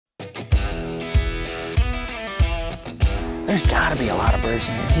There's gotta be a lot of birds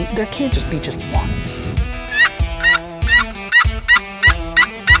in here. There can't just be just one.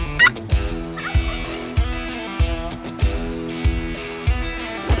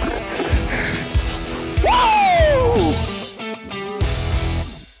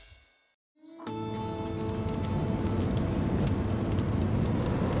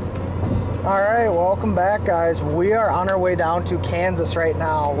 Alright, welcome back guys. We are on our way down to Kansas right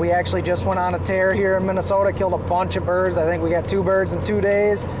now. We actually just went on a tear here in Minnesota, killed a bunch of birds. I think we got 2 birds in 2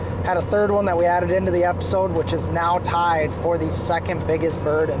 days. Had a third one that we added into the episode, which is now tied for the 2nd biggest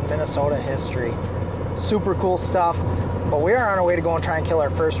bird in Minnesota history. Super cool stuff. But we are on our way to go and try and kill our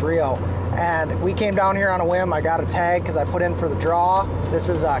first Rio. And we came down here on a whim. I got a tag because I put in for the draw. This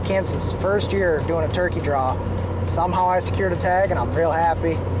is Kansas' first year doing a turkey draw. Somehow I secured a tag and I'm real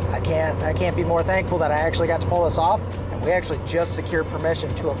happy. I can't be more thankful that I actually got to pull this off. And we actually just secured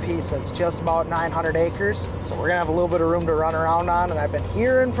permission to a piece that's just about 900 acres. So we're gonna have a little bit of room to run around on, and I've been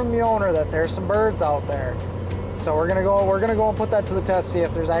hearing from the owner that there's some birds out there. So we're gonna go and put that to the test, see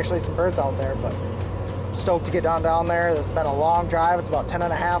if there's actually some birds out there. But I'm stoked to get down there. This has been a long drive. It's about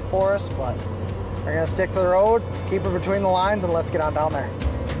 10.5 for us, but we're gonna stick to the road, keep it between the lines, and let's get on down there.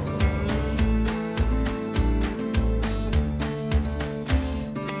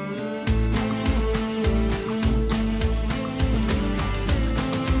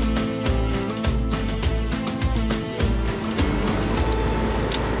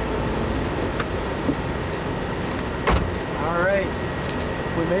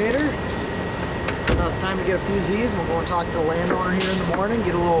 We made her. Now it's time to get a few Z's. We'll go and talk to the landowner here in the morning,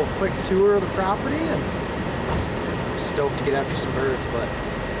 get a little quick tour of the property, and I'm stoked to get after some birds, but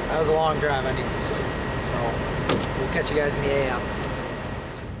that was a long drive. I need some sleep. So we'll catch you guys in the AM.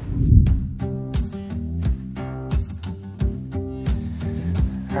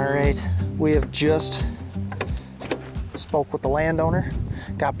 All right, we have just spoke with the landowner,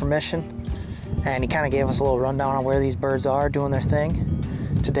 got permission, and he kind of gave us a little rundown on where these birds are doing their thing.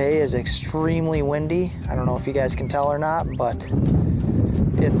 Today is extremely windy. I don't know if you guys can tell or not, but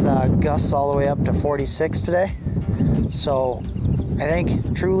it's gusts all the way up to 46 today. So I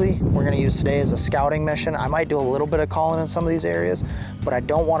think truly we're gonna use today as a scouting mission. I might do a little bit of calling in some of these areas, but I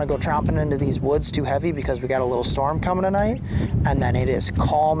don't wanna go tromping into these woods too heavy because we got a little storm coming tonight, and then it is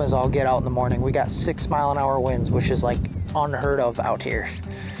calm as all get out in the morning. We got 6-mile-an-hour winds, which is like unheard of out here.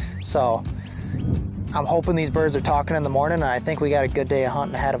 So I'm hoping these birds are talking in the morning, and I think we got a good day of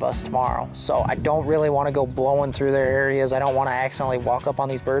hunting ahead of us tomorrow. So I don't really want to go blowing through their areas. I don't want to accidentally walk up on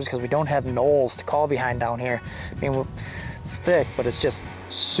these birds because we don't have knolls to call behind down here. I mean, it's thick, but it's just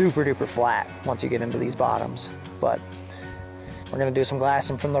super duper flat once you get into these bottoms. But we're gonna do some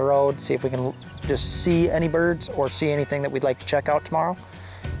glassing from the road, see if we can just see any birds or see anything that we'd like to check out tomorrow.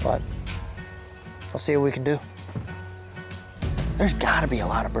 But we'll see what we can do. There's gotta be a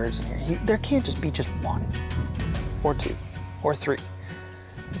lot of birds in here. There can't just be just 1 or 2 or 3.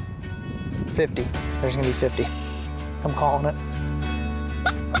 50. There's gonna be 50. I'm calling it.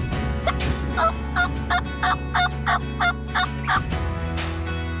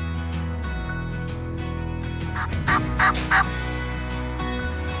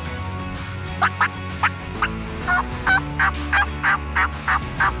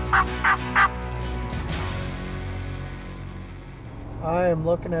 I am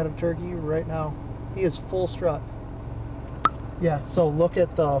looking at a turkey right now. He is full strut. Yeah, so look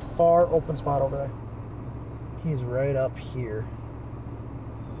at the far open spot over there. He's right up here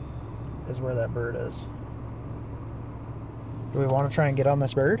is where that bird is. Do we want to try and get on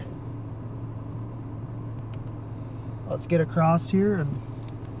this bird? Let's get across here, and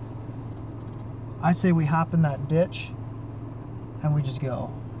I say we hop in that ditch and we just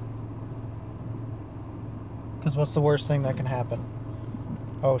go. Because what's the worst thing that can happen?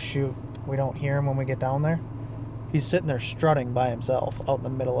 Oh shoot, we don't hear him when we get down there. He's sitting there strutting by himself out in the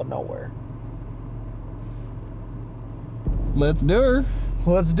middle of nowhere. Let's do her.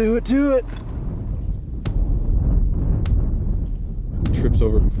 Let's do it to it. Trips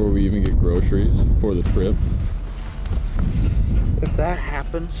over before we even get groceries for the trip. If that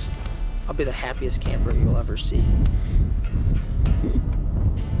happens, I'll be the happiest camper you'll ever see.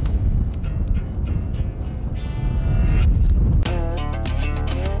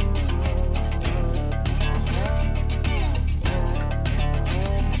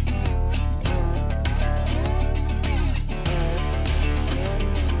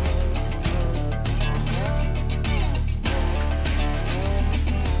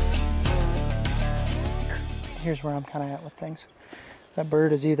 Here's where I'm kind of at with things. That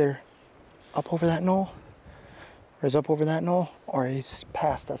bird is either up over that knoll, or is up over that knoll, or he's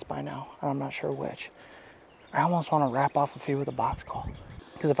past us by now. I'm not sure which. I almost want to wrap off a few with a box call.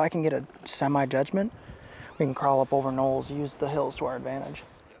 Because if I can get a semi-judgment, we can crawl up over knolls, use the hills to our advantage.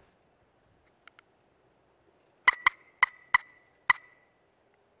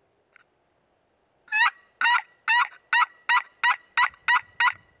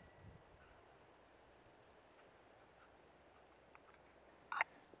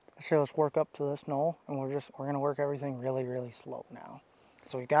 So let's work up to this knoll, and we're gonna work everything really, really slow now.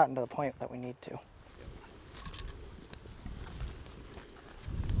 So we've gotten to the point that we need to.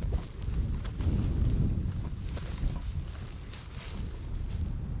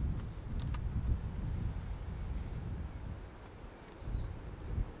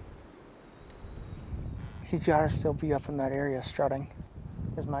 He's gotta still be up in that area strutting,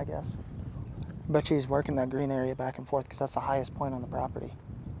 is my guess. I bet you he's working that green area back and forth because that's the highest point on the property.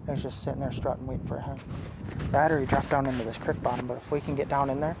 He's just sitting there strutting, waiting for a hen. That or he dropped down into this creek bottom, but if we can get down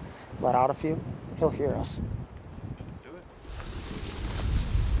in there, let out a few, he'll hear us. Let's do it.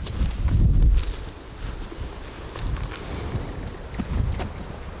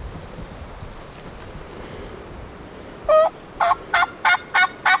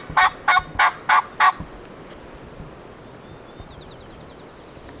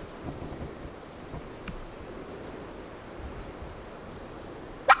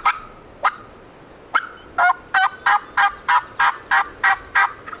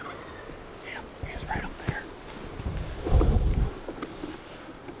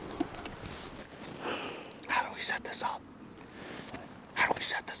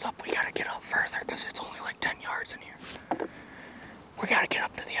 We gotta get up further because it's only like 10 yards in here. We gotta get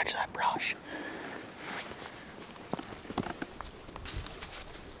up to the edge of that brush.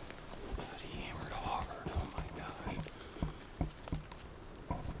 He hammered hard. Oh my gosh.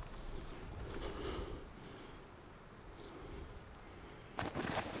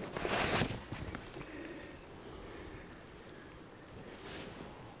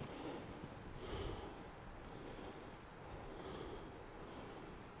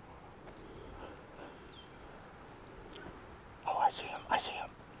 I see him. I see him.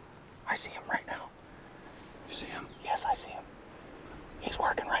 I see him right now. You see him? Yes, I see him. He's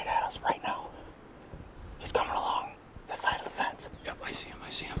working right at us right now. He's coming along the side of the fence. Yep, I see him. I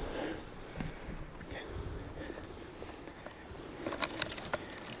see him. Okay.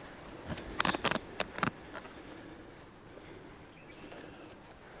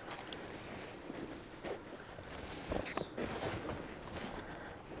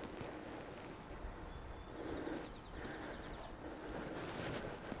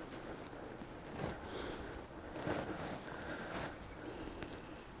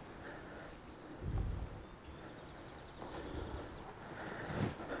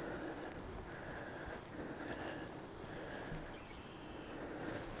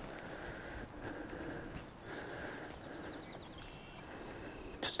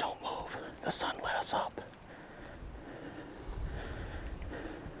 Just don't move. The sun lit us up.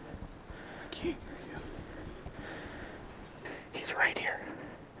 I can't hear you. He's right here.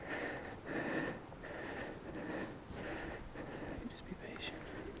 Just be patient.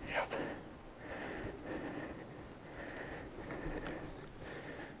 Yep.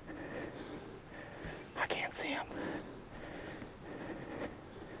 I can't see him.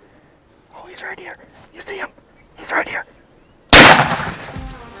 Oh, he's right here. You see him? He's right here.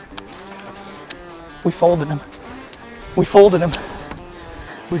 We folded him. We folded him.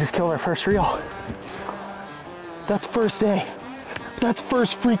 We just killed our first Rio. That's first day. That's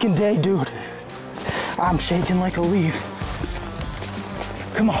first freaking day, dude. I'm shaking like a leaf.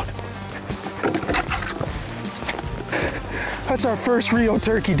 Come on. That's our first Rio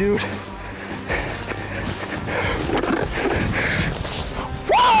turkey, dude.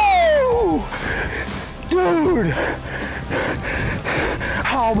 Woo! Dude!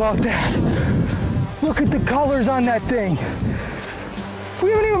 How about that? Look at the colors on that thing.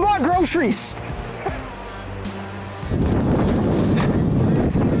 We haven't even bought groceries.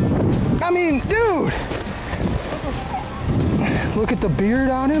 I mean, dude. Look at the beard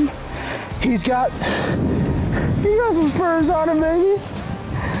on him. He got some spurs on him, baby.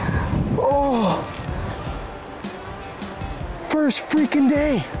 Oh. First freaking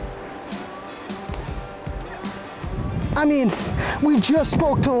day. I mean, we just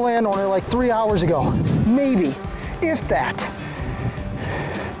spoke to the landowner like 3 hours ago. Maybe, if that.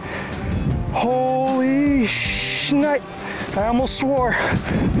 Holy shnight. I almost swore.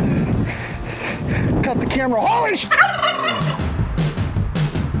 Cut the camera. Holy sh!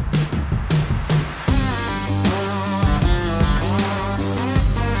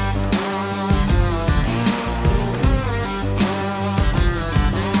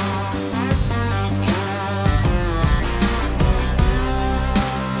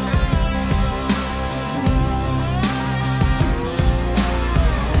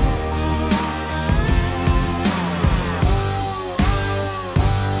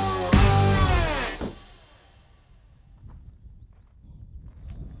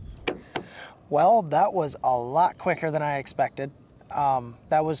 Well, that was a lot quicker than I expected.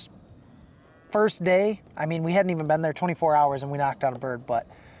 That was first day. I mean, we hadn't even been there 24 hours and we knocked out a bird, but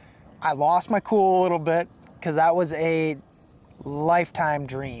I lost my cool a little bit because that was a lifetime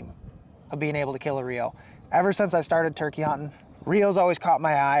dream of being able to kill a Rio. Ever since I started turkey hunting, Rios always caught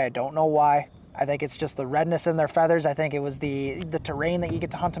my eye. I don't know why. I think it's just the redness in their feathers. I think it was the terrain that you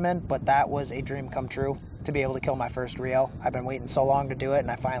get to hunt them in, but that was a dream come true to be able to kill my first Rio. I've been waiting so long to do it, and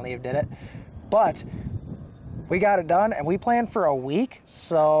I finally did it. But we got it done, and we planned for a week,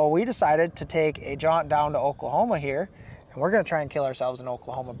 so we decided to take a jaunt down to Oklahoma here, and we're going to try and kill ourselves an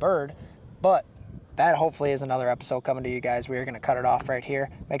Oklahoma bird. But that hopefully is another episode coming to you guys. We are going to cut it off right here.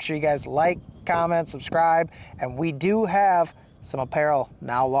 Make sure you guys like, comment, subscribe, and we do have some apparel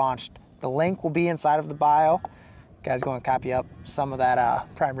now launched. The link will be inside of the bio. You guys go and copy up some of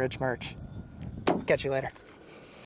that Prime Ridge merch. Catch you later.